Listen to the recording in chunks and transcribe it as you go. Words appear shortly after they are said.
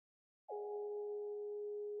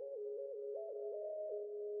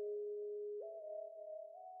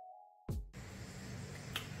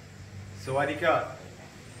Sawadika,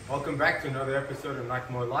 welcome back to another episode of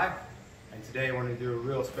Muay Live, and today I want to do a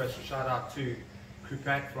real special shout out to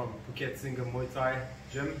Phuket from Phuket Singha Muay Thai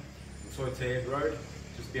Gym on Soite Road,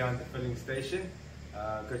 just behind the filling station.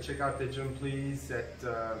 Go check out their gym please at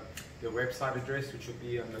their website address, which will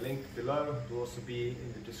be on the link below. It will also be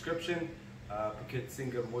in the description. Phuket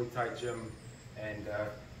Singha Muay Thai Gym, and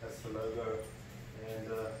that's the logo. And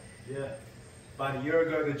yeah. About a year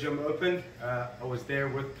ago the gym opened. I was there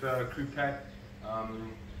with Crew Pat,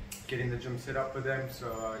 getting the gym set up for them.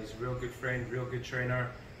 So he's a real good friend, real good trainer.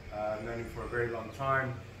 I've known him for a very long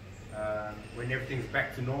time. When everything's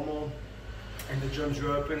back to normal and the gyms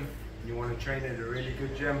are open and you want to train at a really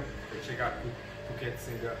good gym, go check out Phuket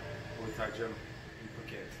Singha Muay Thai Gym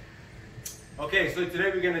in Phuket. Okay, so today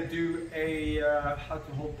we're going to do a how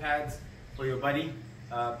to hold pads for your buddy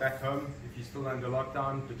back home if you're still under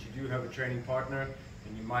lockdown, but you do have a training partner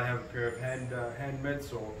and you might have a pair of hand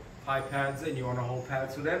mitts or thigh pads and you want to hold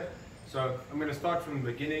pads for them. So I'm going to start from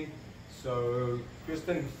the beginning. So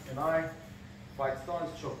Kristen and I fight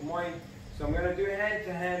stance, chop Muay. So I'm going to do hand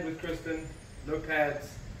to hand with Kristen, no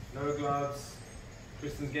pads, no gloves.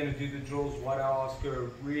 Kristen's going to do the drills what I ask her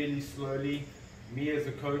really slowly. Me as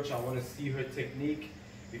a coach, I want to see her technique.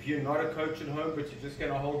 If you're not a coach at home but you're just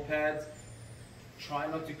going to hold pads, try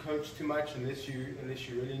not to coach too much unless you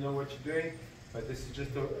really know what you're doing. But this is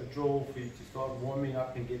just a drill for you to start warming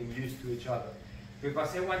up and getting used to each other. If I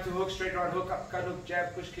say 1, 2 hook, straight right hook, uppercut hook,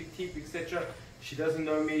 jab, push, kick, teep, etc. She doesn't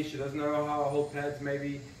know me, she doesn't know how I hold pads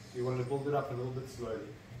maybe. So you want to build it up a little bit slowly.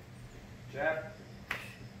 Jab,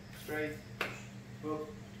 straight, hook,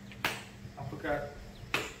 uppercut,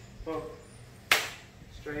 hook,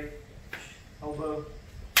 straight, elbow,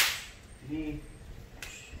 knee,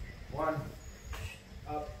 1,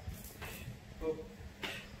 up, hook.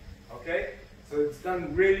 Okay, so it's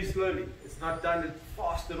done really slowly. It's not done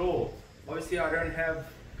fast at all. Obviously I don't have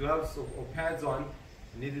gloves or pads on,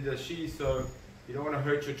 neither does she, so you don't want to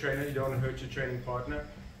hurt your trainer, you don't want to hurt your training partner.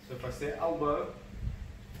 So if I say elbow,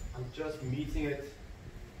 I'm just meeting it,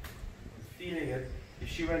 feeling it. If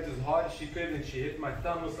she went as hard as she could and she hit my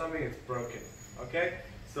thumb or something, it's broken. Okay,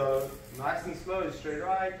 so nice and slow, straight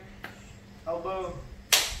right, elbow,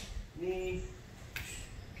 knee,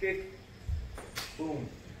 kick, boom.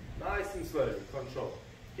 Nice and slowly, control.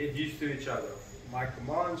 Get used to each other. My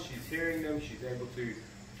commands, she's hearing them, she's able to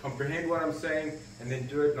comprehend what I'm saying, and then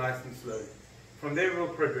do it nice and slowly. From there we'll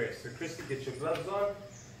progress. So Krista, get your gloves on,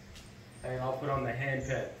 and I'll put on the hand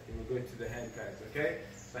pad. Then we'll go to the hand pads, okay?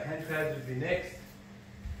 So hand pads would be next.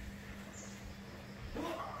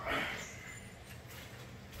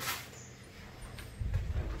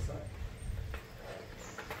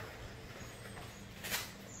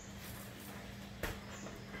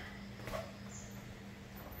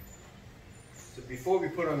 Before we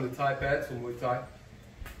put on the Thai pads for Muay Thai,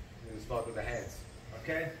 we're going to start with the hands.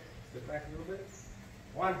 Okay? Step back a little bit.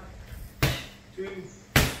 1, 2,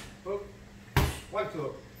 hook. 1, 2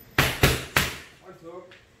 hook. 1, 2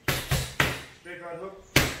 hook. Straight right hook.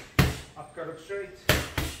 Uppercut hook straight.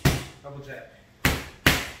 Double jab.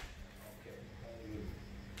 Okay.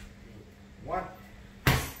 1,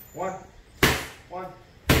 1, 1,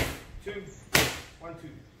 2, 1, 2,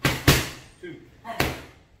 2.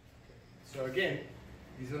 So again,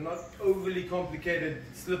 these are not overly complicated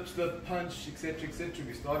slip, slip, punch, etc., etc.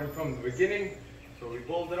 We're starting from the beginning. So we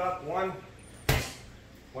build it up. 1,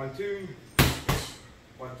 1, 2,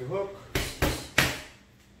 1, 2 hook.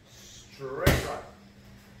 Straight right.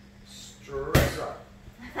 Straight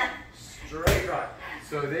right. Straight right.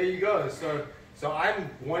 So there you go. So I'm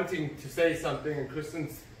wanting to say something and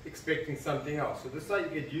Kristen's expecting something else. So this is how you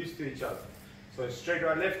get used to each other. So straight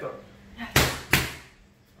right, left hook.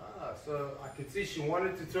 So I could see she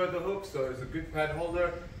wanted to throw the hook, so as a good pad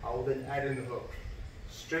holder, I will then add in the hook.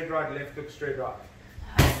 Straight right, left hook, straight right.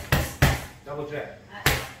 Double jab.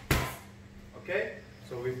 Okay,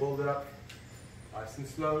 so we build it up nice and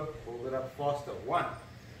slow, build it up faster. 1,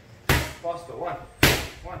 faster, 1,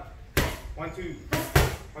 1, 1, 2,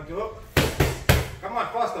 1, 2 hook. Come on,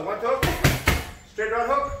 faster, 1, 2 hook. Straight right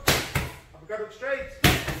hook. Uppercut hook straight.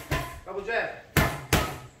 Double jab.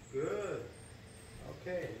 Good.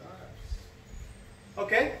 Okay, nice.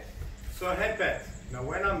 Okay, so hand pads. Now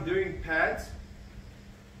when I'm doing pads,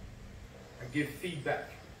 I give feedback.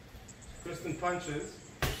 Kristen punches,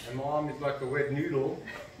 and my arm is like a wet noodle.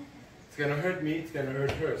 It's going to hurt me, it's going to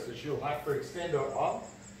hurt her. So she'll hyperextend her arm,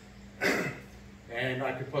 and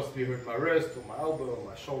I could possibly hurt my wrist or my elbow or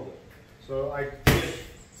my shoulder. So I give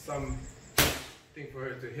something for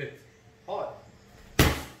her to hit hard.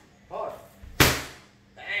 Hard.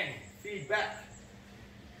 Bang. Feedback.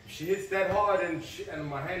 If she hits that hard and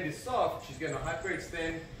my hand is soft, she's going to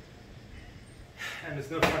hyperextend, and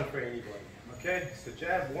it's no fun for anybody. Okay, so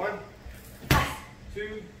jab, 1,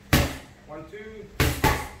 2, 1, 2.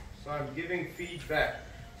 So I'm giving feedback.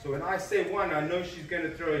 So when I say 1, I know she's going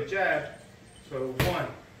to throw a jab. So 1,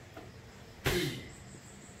 2,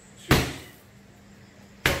 2.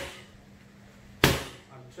 I'm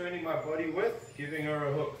turning my body width, giving her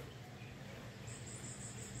a hook.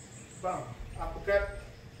 Bam, uppercut.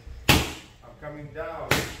 I'm coming down.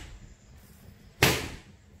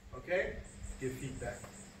 Okay, give feedback.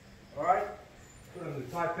 All right, put on the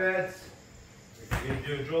Thai pads. We're going to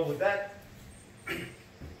do a drill with that.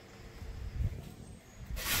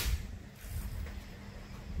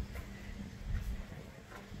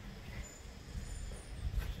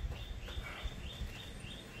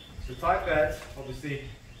 So Thai pads, obviously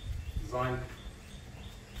designed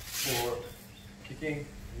for kicking,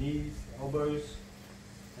 knees, elbows,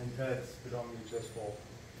 and pads predominantly just for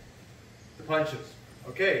the punches.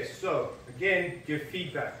 Okay, so again, give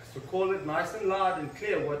feedback. So call it nice and loud and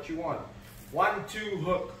clear what you want. 1, 2,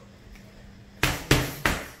 hook.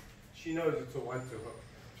 She knows it's a 1, 2 hook.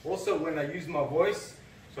 Also, when I use my voice,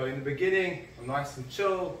 so in the beginning, I'm nice and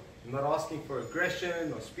chill. I'm not asking for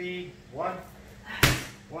aggression or speed. 1,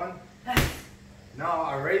 1. Now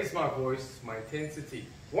I raise my voice, my intensity.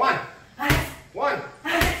 1, 1,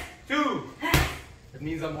 2. It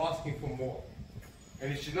means I'm asking for more.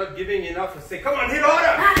 And if she's not giving enough, I say, come on, hit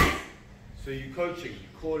harder. So you're coaching,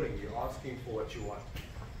 you're calling, you're asking for what you want.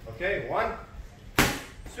 Okay, 1.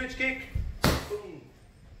 Switch kick. Boom.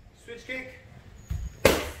 Switch kick.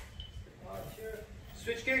 Out here.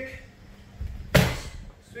 Switch kick.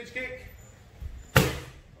 Switch kick.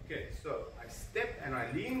 Okay, so I step and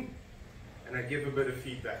I lean and I give a bit of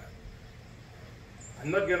feedback. I'm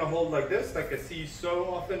not going to hold like this, like I see so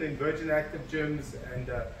often in Virgin Active gyms and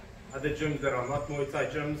other gyms that are not Muay Thai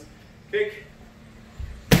gyms. Kick.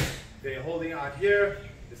 They're holding out here.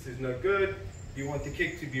 This is no good. You want the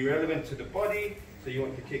kick to be relevant to the body, so you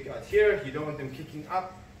want the kick out here. You don't want them kicking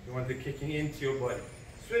up. You want them kicking into your body.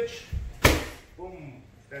 Switch. Boom.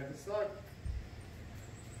 Stand aside.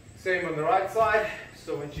 Same on the right side.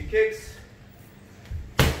 So when she kicks,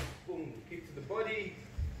 boom, kick to the body.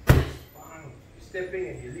 Bang. You're stepping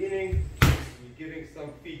and you're leaning. You're giving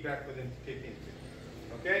some feedback for them to kick into.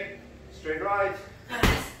 Okay? Straight right.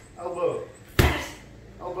 Elbow.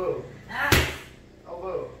 Elbow.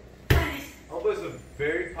 Elbow. Elbow is a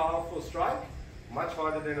very powerful strike. Much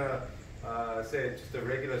harder than say just a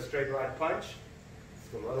regular straight right punch. It's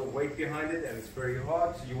got a lot of weight behind it and it's very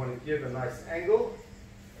hard. So you want to give a nice angle.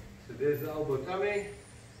 So there's the elbow coming.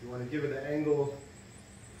 You want to give it the angle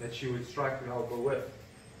that you would strike the elbow with.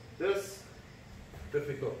 This,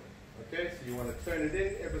 difficult. Okay, so you want to turn it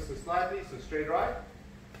in ever so slightly. So straight right.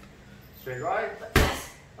 Straight right.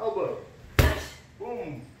 Elbow.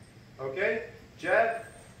 Boom. Okay, jab.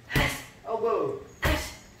 Elbow.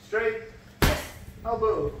 Straight.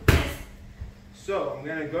 Elbow. So I'm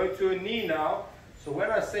going to go to a knee now. So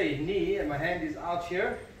when I say knee and my hand is out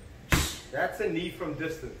here, that's a knee from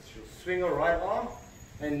distance. She'll swing her right arm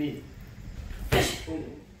and knee. Boom.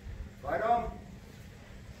 Right arm.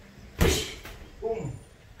 Boom.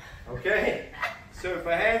 Okay? So if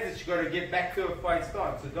her hands, she's got to get back to a fight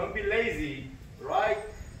stance. So don't be lazy. Right.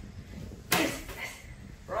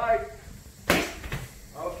 Right.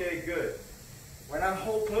 Okay, good. When I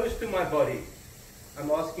hold close to my body, I'm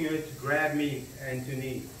asking her to grab me and to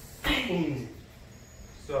knee. Boom.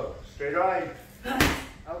 So, straight right,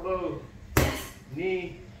 elbow,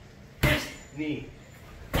 knee, knee.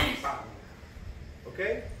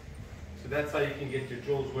 Okay? So that's how you can get your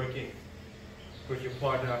drills working with your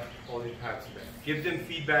partner holding pads back. Give them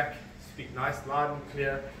feedback, speak nice, loud and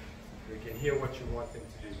clear. They can hear what you want them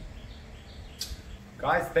to do.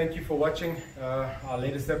 Guys, thank you for watching our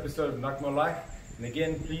latest episode of Not More Life. And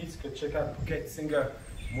again, please go check out Phuket Singha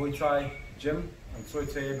Muay Thai Gym on Soi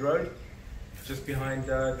Road Road, just behind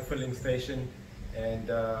the filling station. And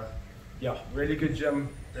yeah, really good gym,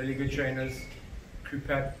 really good trainers.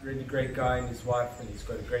 Krupat, really great guy and his wife, and he's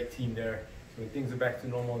got a great team there. So when things are back to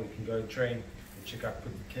normal, we can go and train and check out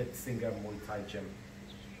Phuket Singha Muay Thai Gym.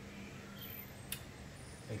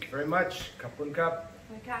 Thank you very much. Kapun Kap.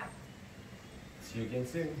 See you again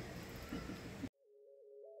soon.